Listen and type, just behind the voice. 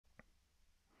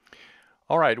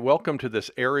All right, welcome to this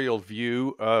aerial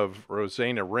view of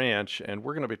Rosena Ranch, and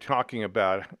we're going to be talking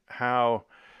about how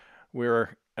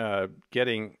we're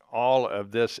getting all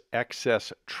of this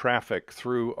excess traffic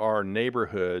through our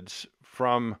neighborhoods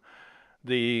from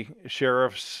the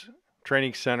Sheriff's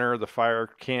Training Center, the fire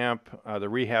camp, the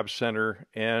rehab center,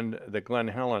 and the Glen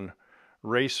Helen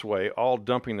Raceway, all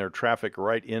dumping their traffic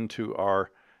right into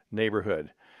our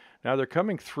neighborhood. Now they're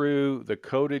coming through the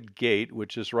coated gate,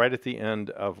 which is right at the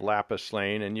end of Lapis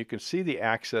Lane, and you can see the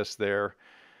access there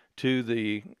to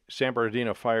the San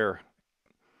Bernardino fire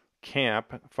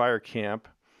camp,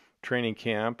 training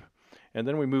camp. And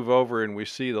then we move over and we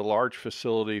see the large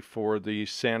facility for the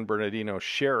San Bernardino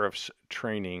Sheriffs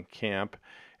training camp.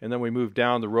 And then we move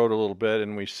down the road a little bit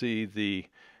and we see the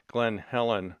Glen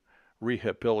Helen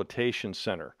Rehabilitation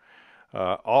Center.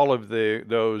 All of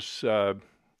those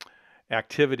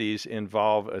activities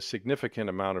involve a significant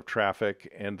amount of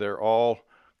traffic, and they're all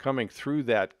coming through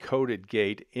that coated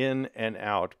gate in and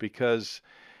out because,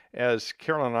 as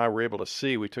Carolyn and I were able to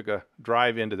see, we took a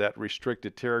drive into that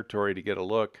restricted territory to get a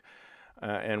look,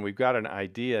 and we've got an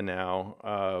idea now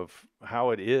of how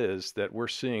it is that we're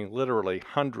seeing literally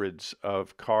hundreds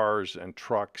of cars and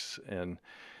trucks and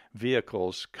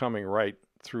vehicles coming right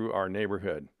through our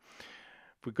neighborhood.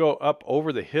 If we go up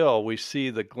over the hill, we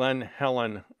see the Glen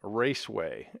Helen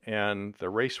Raceway, and the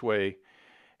raceway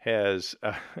has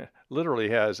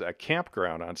literally has a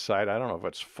campground on site. I don't know if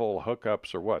it's full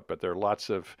hookups or what, but there are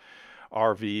lots of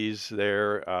RVs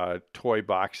there, toy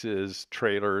boxes,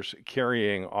 trailers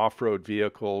carrying off-road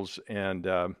vehicles and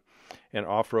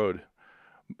off-road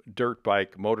dirt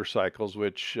bike motorcycles,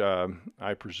 which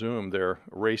I presume they're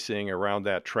racing around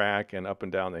that track and up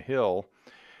and down the hill.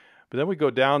 But then we go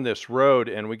down this road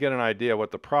and we get an idea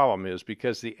what the problem is,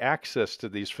 because the access to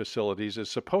these facilities is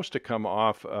supposed to come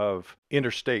off of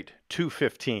Interstate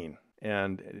 215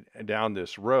 and down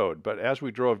this road. But as we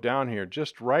drove down here,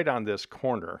 just right on this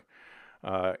corner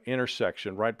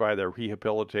intersection, right by the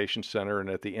rehabilitation center and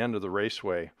at the end of the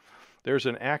raceway, there's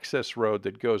an access road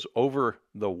that goes over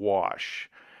the wash.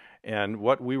 And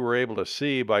what we were able to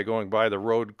see by going by the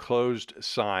road closed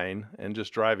sign and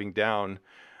just driving down,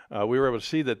 we were able to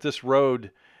see that this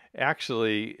road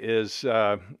actually is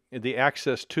the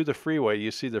access to the freeway.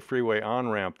 You see the freeway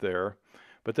on-ramp there.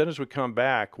 But then as we come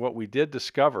back, what we did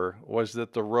discover was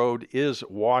that the road is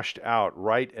washed out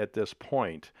right at this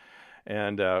point.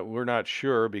 And we're not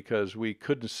sure because we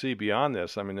couldn't see beyond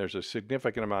this. I mean, there's a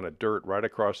significant amount of dirt right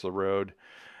across the road.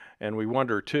 And we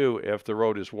wonder, too, if the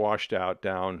road is washed out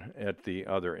down at the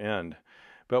other end.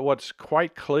 But what's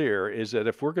quite clear is that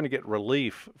if we're going to get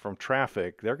relief from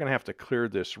traffic, they're going to have to clear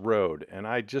this road. And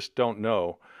I just don't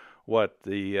know what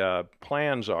the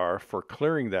plans are for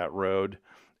clearing that road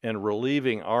and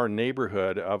relieving our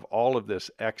neighborhood of all of this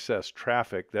excess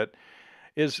traffic that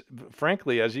is,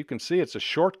 frankly, as you can see, it's a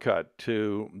shortcut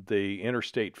to the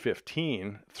Interstate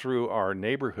 15 through our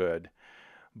neighborhood.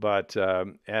 But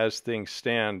as things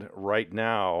stand right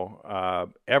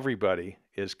now, everybody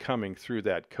is coming through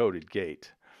that coated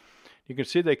gate. You can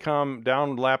see they come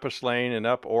down Lapis Lane and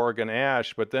up Oregon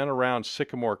Ash, but then around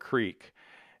Sycamore Creek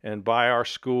and by our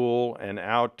school and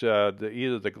out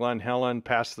either the Glen Helen,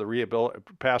 past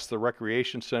the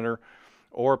recreation center,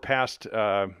 or past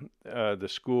the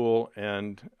school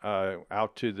and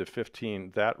out to the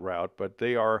 15, that route. But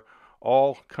they are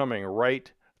all coming right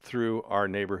through our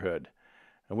neighborhood.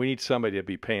 And we need somebody to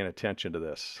be paying attention to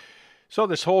this. So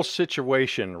this whole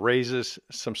situation raises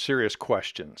some serious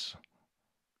questions.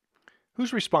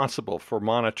 Who's responsible for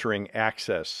monitoring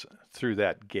access through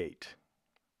that gate?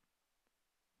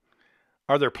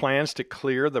 Are there plans to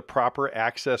clear the proper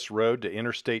access road to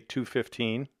Interstate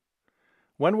 215?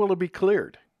 When will it be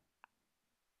cleared?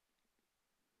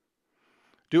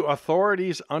 Do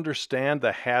authorities understand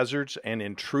the hazards and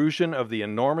intrusion of the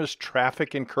enormous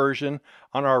traffic incursion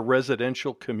on our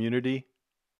residential community?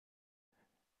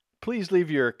 Please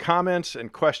leave your comments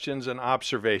and questions and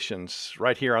observations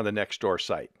right here on the Nextdoor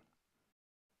site.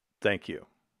 Thank you.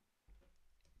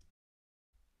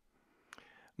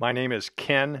 My name is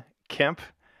Ken Kemp,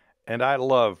 and I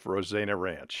love Rosena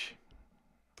Ranch.